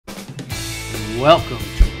Welcome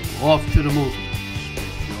to Off to the Movies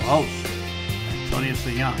with your host, Antonio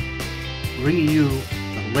Saillant, bringing you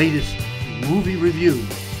the latest movie reviews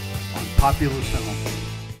on popular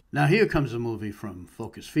film. Now here comes a movie from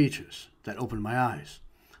Focus Features that opened my eyes.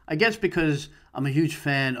 I guess because I'm a huge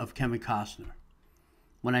fan of Kevin Costner.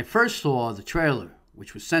 When I first saw the trailer,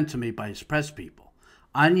 which was sent to me by his press people,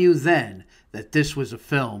 I knew then that this was a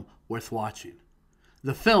film worth watching.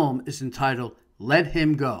 The film is entitled Let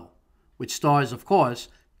Him Go, which stars, of course,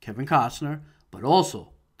 Kevin Costner, but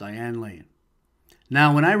also Diane Lane.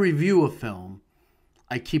 Now, when I review a film,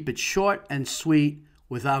 I keep it short and sweet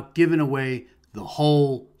without giving away the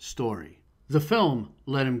whole story. The film,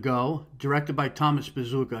 Let Him Go, directed by Thomas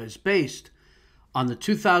Bezucha, is based on the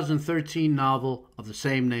 2013 novel of the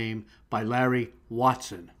same name by Larry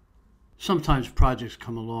Watson. Sometimes projects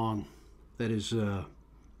come along that is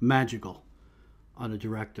magical on a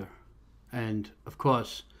director. And, of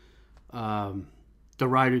course, the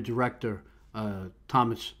writer-director,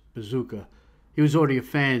 Thomas Bezucha, he was already a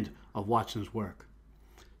fan of Watson's work.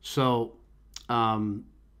 So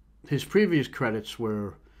his previous credits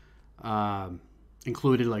were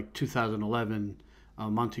included like 2011,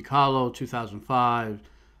 Monte Carlo, 2005,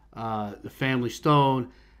 The Family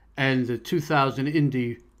Stone, and the 2000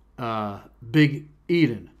 indie Big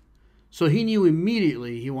Eden. So he knew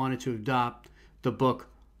immediately he wanted to adopt the book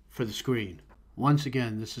for the screen. Once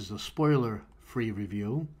again, this is a spoiler-free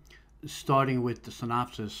review, starting with the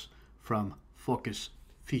synopsis from Focus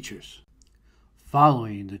Features.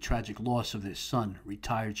 Following the tragic loss of their son,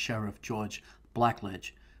 retired Sheriff George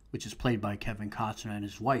Blackledge, which is played by Kevin Costner, and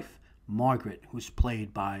his wife, Margaret, who's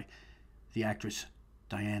played by the actress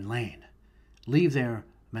Diane Lane, leave their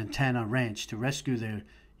Montana ranch to rescue their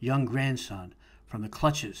young grandson from the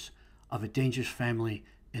clutches of a dangerous family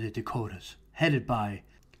in the Dakotas, headed by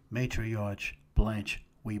matriarch Blanche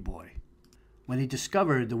Weboy. When they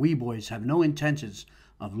discover the Weboys have no intentions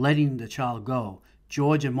of letting the child go,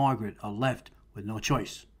 George and Margaret are left with no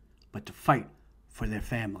choice but to fight for their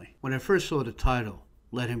family. When I first saw the title,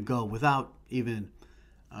 Let Him Go, without even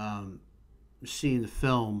seeing the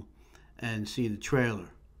film and seeing the trailer,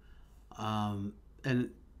 and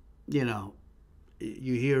you know,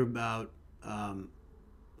 you hear about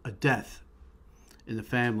a death in the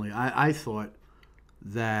family. I thought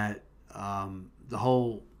that the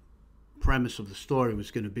whole premise of the story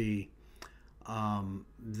was going to be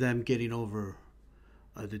them getting over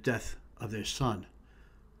the death of their son.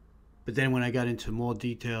 But then when I got into more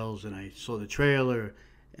details and I saw the trailer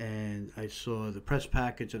and I saw the press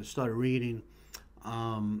package and started reading,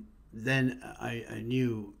 then I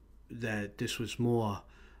knew that this was more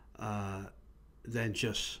than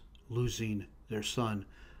just losing their son,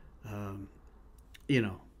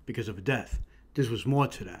 because of a death. This was more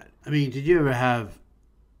to that. I mean, did you ever have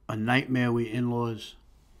a nightmare with in-laws?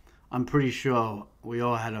 I'm pretty sure we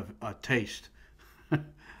all had a taste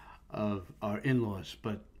of our in-laws,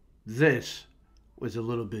 but this was a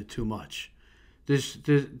little bit too much. You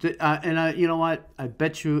know what? I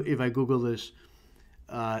bet you if I Google this,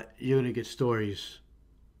 you're gonna get stories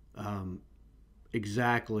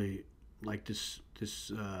exactly like this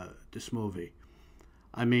movie.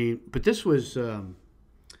 I mean, but this was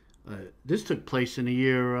this took place in the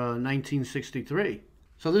year 1963.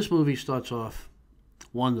 So this movie starts off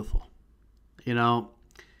wonderful. You know,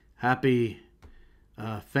 happy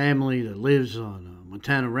family that lives on a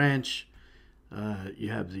Montana ranch.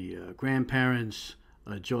 You have the grandparents,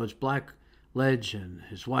 George Blackledge and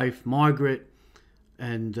his wife, Margaret,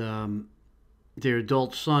 and their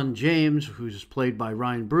adult son, James, who's played by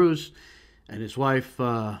Ryan Bruce, and his wife,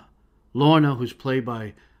 Lorna, who's played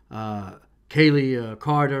by Kaylee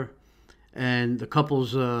Carter, and the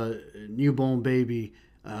couple's newborn baby,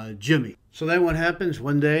 Jimmy. So then what happens?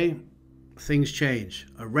 One day, things change.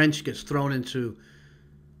 A wrench gets thrown into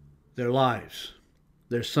their lives.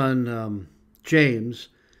 Their son, James,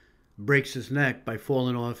 breaks his neck by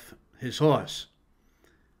falling off his horse.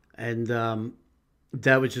 And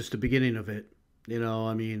that was just the beginning of it. You know,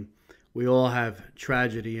 I mean, we all have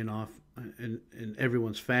tragedy in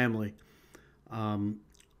everyone's family.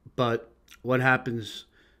 But what happens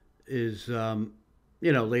is,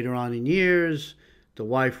 later on in years, the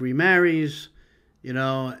wife remarries, and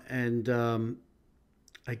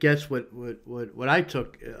I guess what I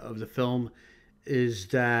took of the film is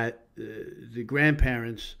that the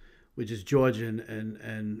grandparents, which is George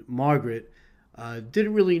and Margaret,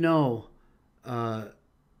 didn't really know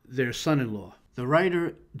their son-in-law. The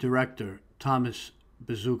writer-director, Thomas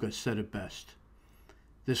Bezucha, said it best.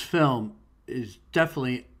 This film is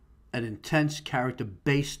definitely an intense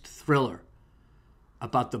character-based thriller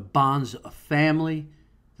about the bonds of family,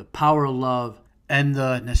 the power of love, and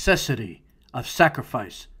the necessity of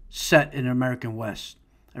sacrifice set in the American West.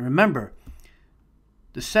 And remember,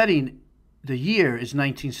 the setting, the year is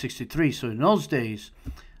 1963, so in those days,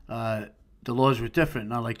 the laws were different,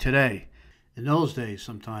 not like today. In those days,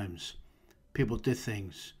 sometimes people did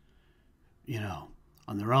things,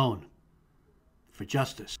 on their own for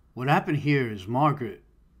justice. What happened here is Margaret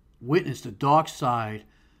witnessed the dark side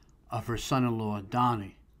of her son-in-law,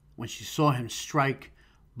 Donnie, when she saw him strike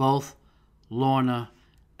both Lorna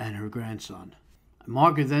and her grandson.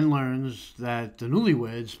 Margaret then learns that the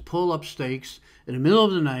newlyweds pull up stakes in the middle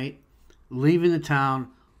of the night, leaving the town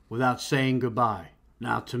without saying goodbye.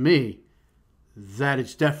 Now, to me, that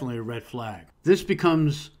is definitely a red flag. This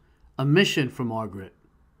becomes a mission for Margaret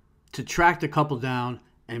to track the couple down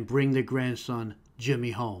and bring their grandson,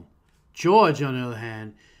 Jimmy, home. George, on the other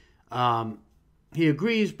hand, he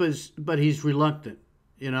agrees, but he's reluctant,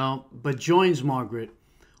 but joins Margaret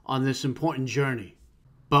on this important journey.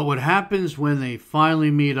 But what happens when they finally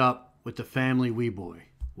meet up with the family Weboy?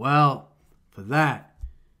 Well, for that,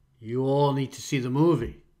 you all need to see the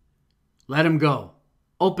movie. Let Him Go.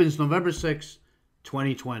 Opens November 6,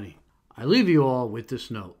 2020. I leave you all with this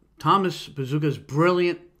note. Thomas Bezucha's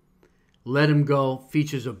brilliant Let Him Go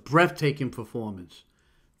features a breathtaking performance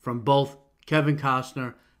from both Kevin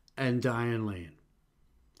Costner and Diane Lane.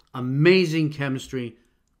 Amazing chemistry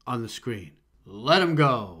on the screen. Let Him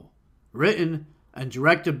Go. Written and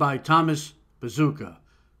directed by Thomas Bezucha.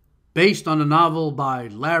 Based on a novel by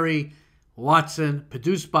Larry Watson.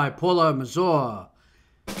 Produced by Paula Mazur,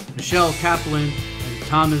 Michelle Kaplan, and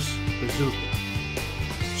Thomas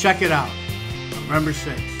Bezucha. Check it out. November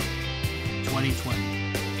 6th, 2020.